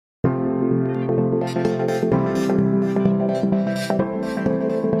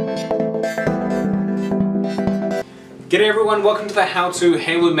G'day everyone, welcome to the How to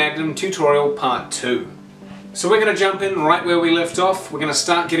Halo Magnum tutorial part 2. So we're going to jump in right where we left off. We're going to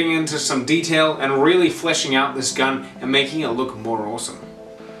start getting into some detail and really fleshing out this gun and making it look more awesome.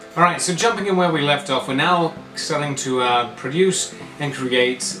 Alright, so jumping in where we left off, we're now starting to produce and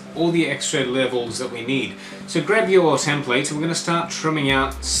create all the extra levels that we need. So grab your template and we're going to start trimming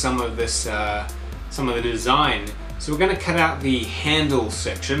out some of this, some of the design. So we're going to cut out the handle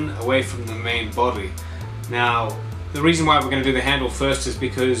section away from the main body. Now, the reason why we're going to do the handle first is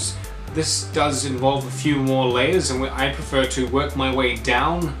because this does involve a few more layers, and I prefer to work my way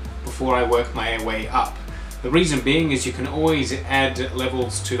down before I work my way up. The reason being is you can always add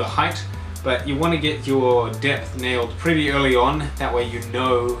levels to the height, but you want to get your depth nailed pretty early on. That way you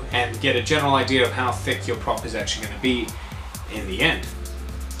know and get a general idea of how thick your prop is actually going to be in the end.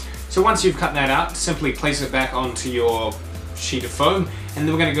 So once you've cut that out, simply place it back onto your sheet of foam, and then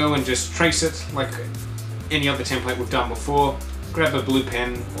we're going to go and just trace it like any other template we've done before. Grab a blue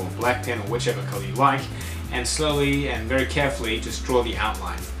pen or black pen or whichever color you like, and slowly and very carefully just draw the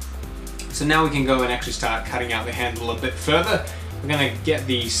outline. So now we can go and actually start cutting out the handle a bit further. We're going to get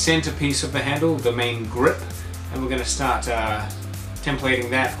the center piece of the handle, the main grip, and we're going to start templating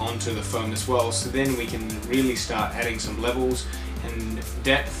that onto the foam as well, so then we can really start adding some levels and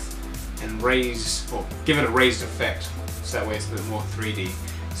depth and raise, or give it a raised effect, so that way it's a bit more 3D.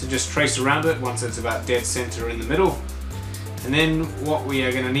 So just trace around it once it's about dead center in the middle. And then what we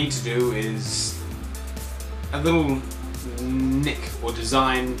are going to need to do is a little nick or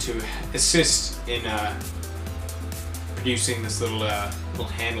design to assist in producing this little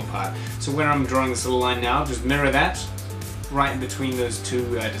handle part. So where I'm drawing this little line now, just mirror that right in between those two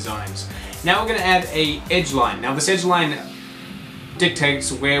designs. Now we're going to add a edge line. Now this edge line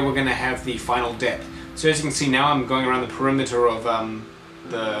dictates where we're going to have the final depth. So as you can see now, I'm going around the perimeter of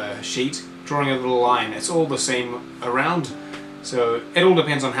the sheet, drawing a little line. It's all the same around, so it all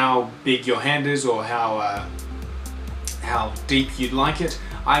depends on how big your hand is or how deep you'd like it.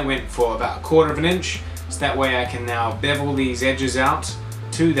 I went for about 1/4 inch, so that way I can now bevel these edges out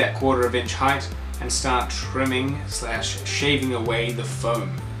to that 1/4 inch height and start trimming / shaving away the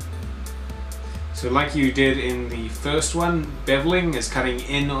foam. So like you did in the first one, beveling is cutting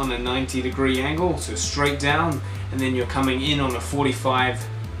in on a 90-degree angle, so straight down, and then you're coming in on a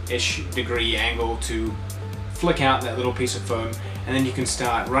 45-ish degree angle to flick out that little piece of foam, and then you can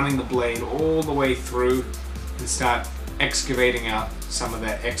start running the blade all the way through and start excavating out some of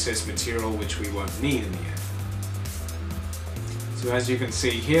that excess material which we won't need in the end. So as you can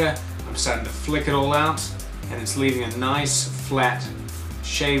see here, I'm starting to flick it all out, and it's leaving a nice flat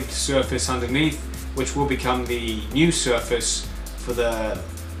shaved surface underneath, which will become the new surface for the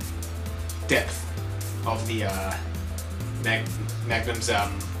depth of the Magnum's, what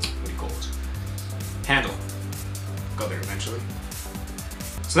do you call it? Handle. Got there eventually.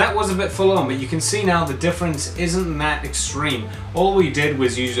 So that was a bit full on, but you can see now the difference isn't that extreme. All we did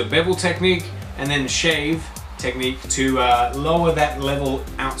was use a bevel technique and then shave technique to lower that level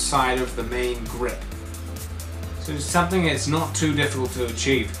outside of the main grip. So it's something that's not too difficult to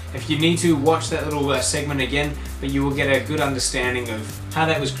achieve. If you need to, watch that little segment again, but you will get a good understanding of how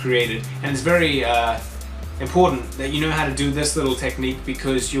that was created. And it's very important that you know how to do this little technique,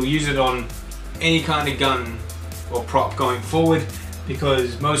 because you'll use it on any kind of gun or prop going forward,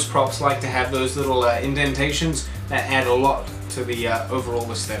 because most props like to have those little indentations that add a lot to the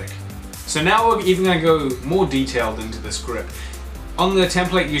overall aesthetic. So now we're even going to go more detailed into this grip. On the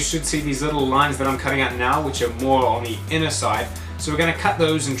template you should see these little lines that I'm cutting out now, which are more on the inner side. So we're going to cut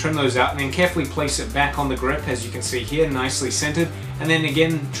those and trim those out, and then carefully place it back on the grip, as you can see here, nicely centered, and then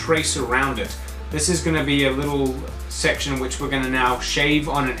again trace around it. This is going to be a little section which we're going to now shave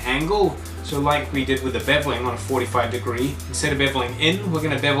on an angle. So like we did with the beveling on a 45 degree, instead of beveling in, we're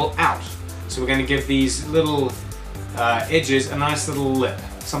going to bevel out. So we're going to give these little edges a nice little lip,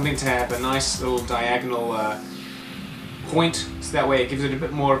 something to have a nice little diagonal point, so that way it gives it a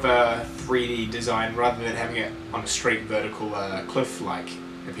bit more of a 3D design rather than having it on a straight vertical cliff-like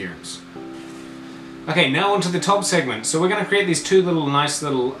appearance. Okay, now onto the top segment. So we're going to create these two nice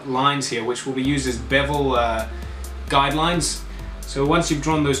little lines here, which will be used as bevel guidelines. So once you've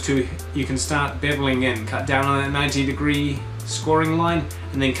drawn those two, you can start beveling in, cut down on that 90-degree scoring line,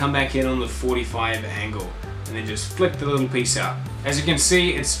 and then come back in on the 45 angle, and then just flick the little piece out. As you can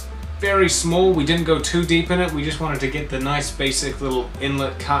see, it's very small. We didn't go too deep in it. We just wanted to get the nice basic little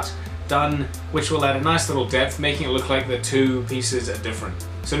inlet cut done, which will add a nice little depth, making it look like the two pieces are different.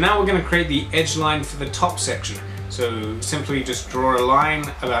 So now we're going to create the edge line for the top section. So simply just draw a line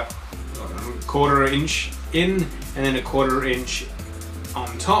about 1/4 inch in, and then 1/4 inch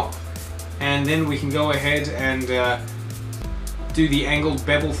on top, and then we can go ahead and do the angled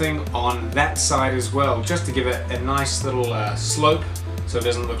bevel thing on that side as well, just to give it a nice little slope, so it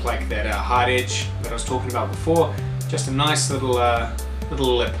doesn't look like that hard edge that I was talking about before. Just a nice little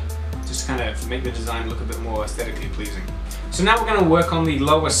lip, just to kind of make the design look a bit more aesthetically pleasing. So now we're going to work on the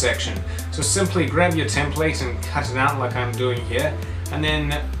lower section. So simply grab your template and cut it out like I'm doing here, and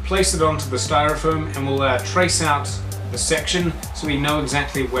then place it onto the styrofoam, and we'll trace out the section so we know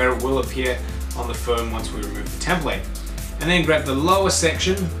exactly where it will appear on the foam once we remove the template. And then grab the lower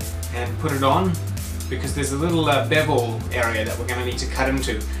section and put it on, because there's a little bevel area that we're going to need to cut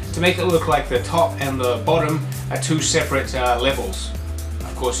into to make it look like the top and the bottom are two separate levels.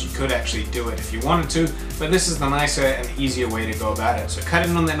 Of course, you could actually do it if you wanted to, but this is the nicer and easier way to go about it. So cut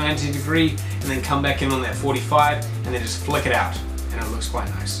in on that 90 degree and then come back in on that 45 and then just flick it out, and it looks quite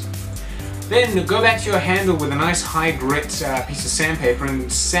nice. Then go back to your handle with a nice high grit piece of sandpaper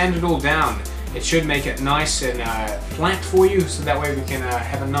and sand it all down. It should make it nice and flat for you, so that way we can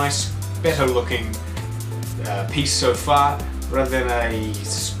have a nice, better looking piece so far, rather than a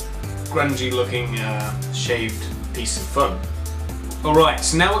grungy looking shaved piece of foam. Alright,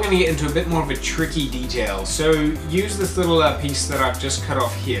 so now we're going to get into a bit more of a tricky detail. So use this little piece that I've just cut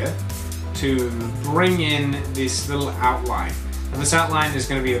off here to bring in this little outline. And this outline is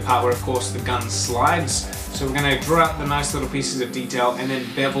going to be the part where, of course, the gun slides. So we're going to draw out the nice little pieces of detail and then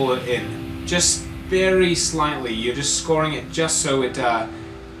bevel it in, just very slightly. You're just scoring it just so it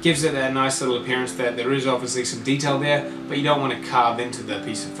gives it that nice little appearance that there is obviously some detail there, but you don't want to carve into the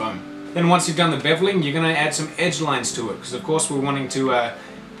piece of foam. Then once you've done the beveling, you're going to add some edge lines to it, because of course we're wanting to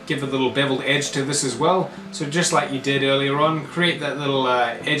give a little beveled edge to this as well. So just like you did earlier on, create that little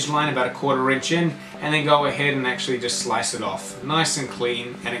edge line about 1/4 inch in, and then go ahead and actually just slice it off. Nice and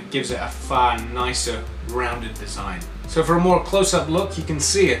clean, and it gives it a far nicer rounded design. So for a more close-up look, you can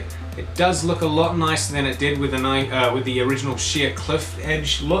see it. It does look a lot nicer than it did with the original sheer cliff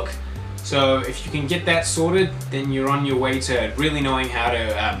edge look. So if you can get that sorted, then you're on your way to really knowing how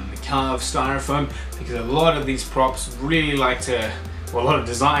to carve styrofoam, because a lot of these props really like to, well, a lot of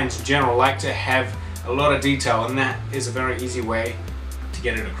designs in general like to have a lot of detail, and that is a very easy way to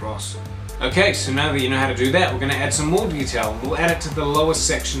get it across. Okay, so now that you know how to do that, we're going to add some more detail. We'll add it to the lower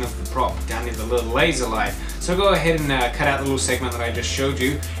section of the prop, down near the little laser light. So go ahead and cut out the little segment that I just showed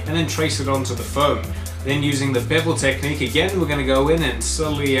you, and then trace it onto the foam. Then using the bevel technique again, we're going to go in and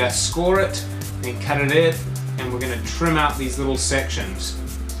slowly score it, then cut it in, and we're going to trim out these little sections.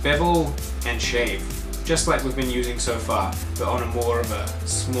 Bevel and shave, just like we've been using so far, but on a more of a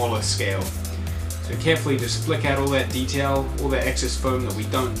smaller scale. So carefully just flick out all that detail, all that excess foam that we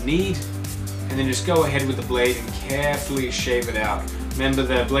don't need, and then just go ahead with the blade and carefully shave it out. Remember,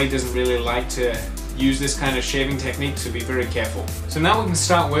 the blade doesn't really like to use this kind of shaving technique, so be very careful. So now we can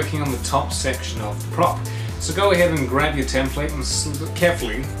start working on the top section of the prop. So go ahead and grab your template and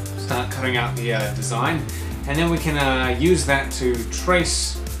carefully start cutting out the design, and then we can use that to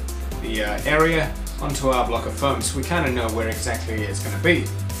trace the area onto our block of foam, so we kind of know where exactly it's going to be.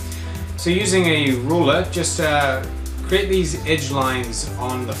 So using a ruler, just create these edge lines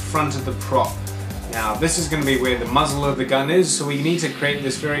on the front of the prop. Now this is going to be where the muzzle of the gun is, so we need to create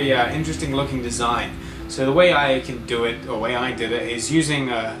this very interesting looking design. So the way I can do it, or way I did it, is using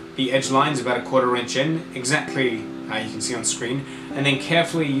the edge lines about 1/4 inch in, exactly how you can see on screen, and then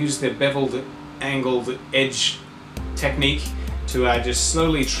carefully use the beveled angled edge technique to just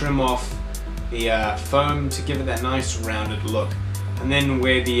slowly trim off the foam to give it that nice rounded look. And then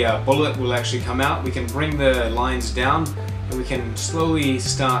where the bullet will actually come out, we can bring the lines down, and we can slowly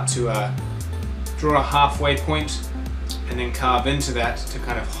start to draw a halfway point and then carve into that to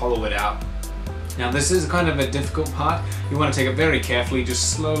kind of hollow it out. Now this is kind of a difficult part. You want to take it very carefully,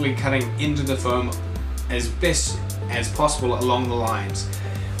 just slowly cutting into the foam as best as possible along the lines.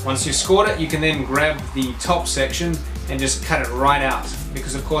 Once you've scored it, you can then grab the top section and just cut it right out,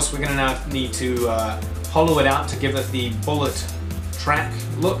 because of course we're going to now need to hollow it out to give it the bullet track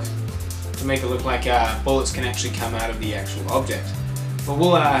look, to make it look like bullets can actually come out of the actual object. But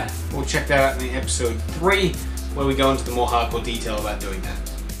we'll check that out in the episode 3, where we go into the more hardcore detail about doing that.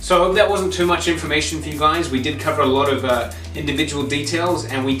 So I hope that wasn't too much information for you guys. We did cover a lot of individual details,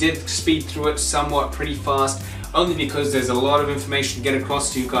 and we did speed through it somewhat pretty fast, only because there's a lot of information to get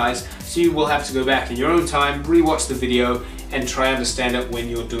across to you guys, so you will have to go back in your own time, rewatch the video, and try and understand it when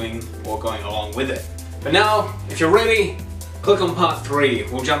you're doing or going along with it. But now, if you're ready, click on part 3.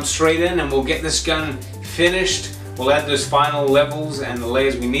 We'll jump straight in and we'll get this gun finished. We'll add those final levels and the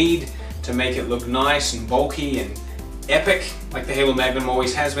layers we need to make it look nice and bulky and epic, like the Halo Magnum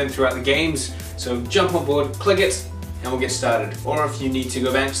always has been throughout the games. So jump on board, click it, and we'll get started. Or if you need to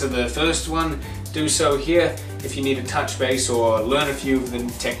go back to the first one, do so here if you need to touch base or learn a few of the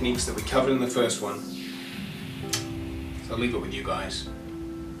techniques that we covered in the first one. So I'll leave it with you guys.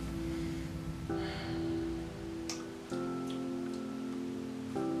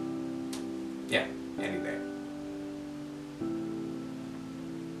 Yeah, any day.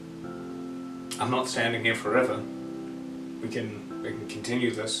 I'm not standing here forever. We can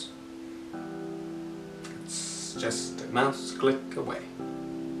continue this. It's just a mouse click away.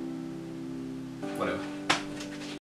 Whatever.